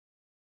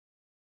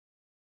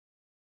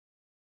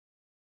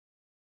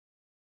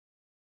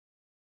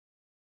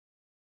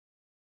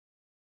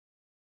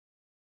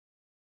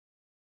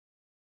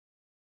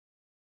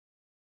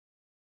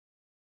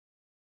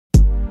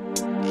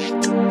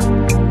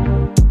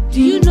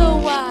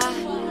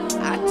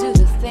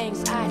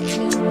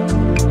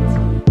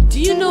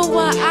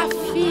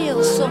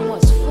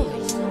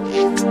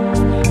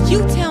You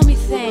tell me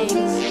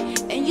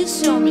things and you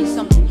show me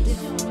something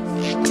different.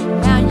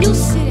 Now you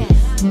sit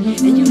down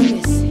and you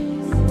listen.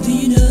 Do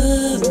you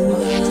know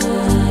why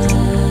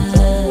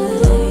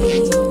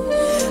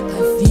I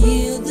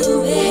feel the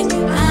way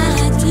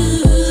I do?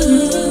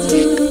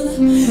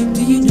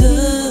 Do you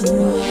know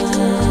why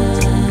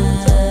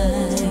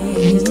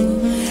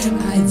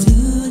I do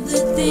the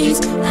things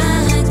I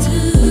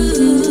do?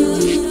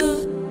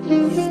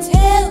 You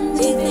tell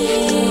me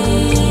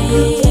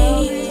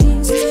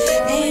things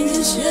and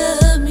you show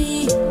me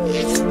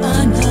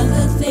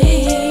another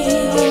thing.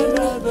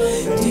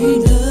 Do you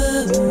know?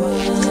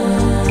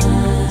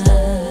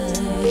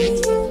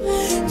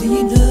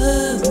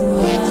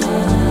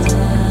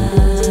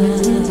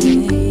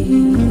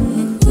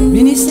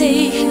 Many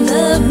say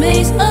love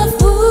makes a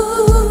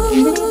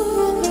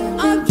fool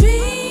of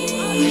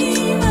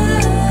dreamers,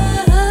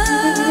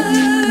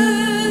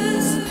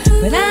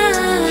 but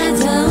I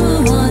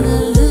don't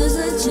wanna lose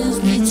a chance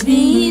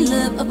between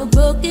love of a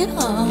broken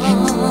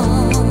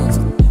heart.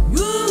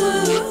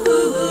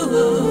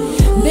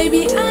 Ooh,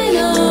 baby, I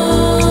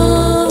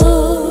know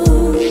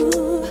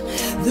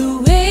the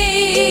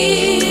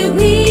way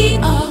we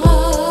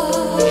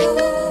are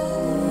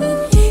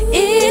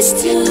is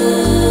to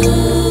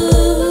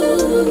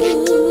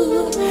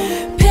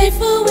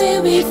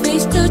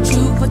face the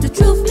truth, but the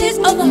truth is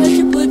all the hurt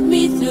you put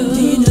me through.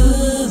 Do you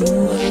know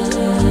why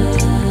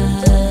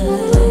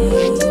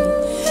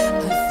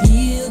I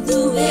feel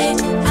the way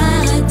I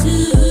do?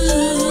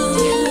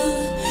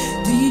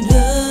 Do you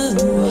know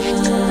why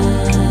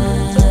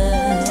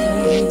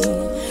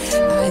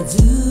I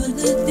do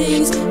the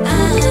things I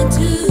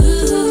do?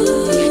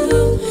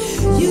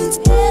 You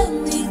tell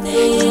me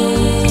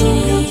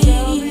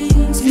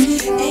things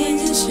and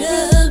you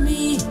show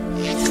me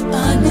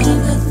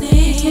another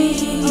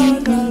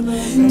thing.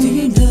 Do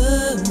you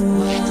know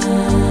why?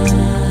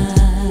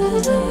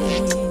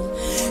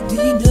 Do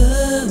you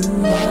know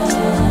why?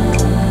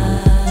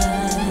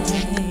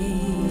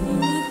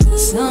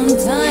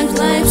 Sometimes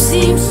life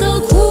seems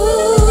so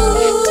cruel.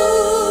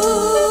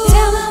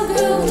 Tell a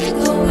girl what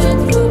you're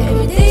going through.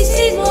 Every day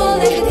seems more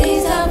like a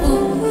deja vu.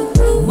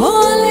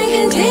 More like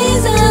a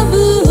deja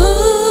vu.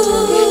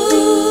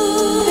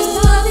 It's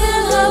all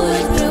that love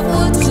was built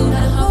for two.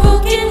 Now her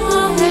broken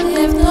heart has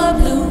left her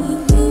blue.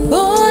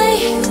 Boy,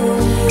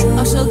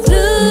 I'm so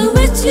through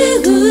with you.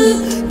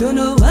 Don't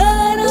know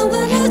what I'm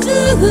gonna do.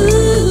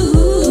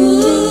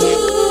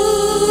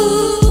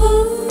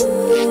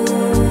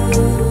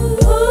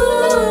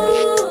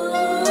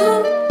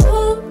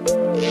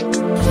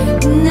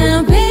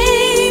 Now,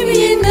 baby,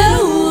 you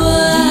know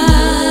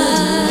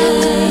why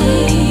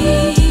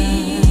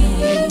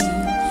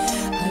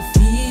I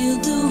feel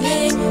the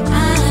way I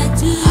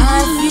do. I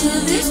feel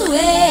this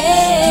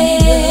way.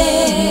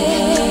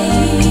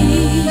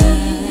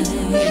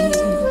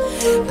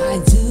 I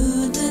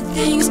do the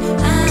things I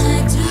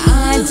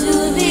do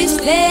these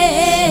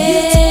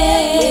days,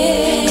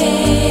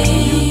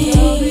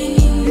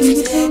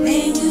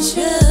 and you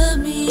show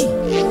me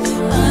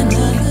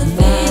another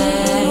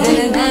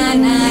thing.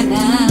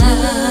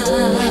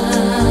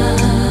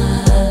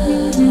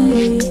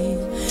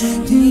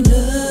 Do you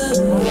know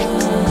why?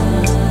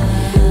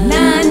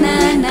 Na na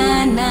na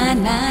na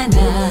na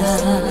na.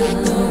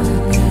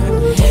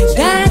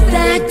 Da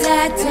da da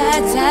da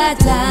da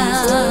da.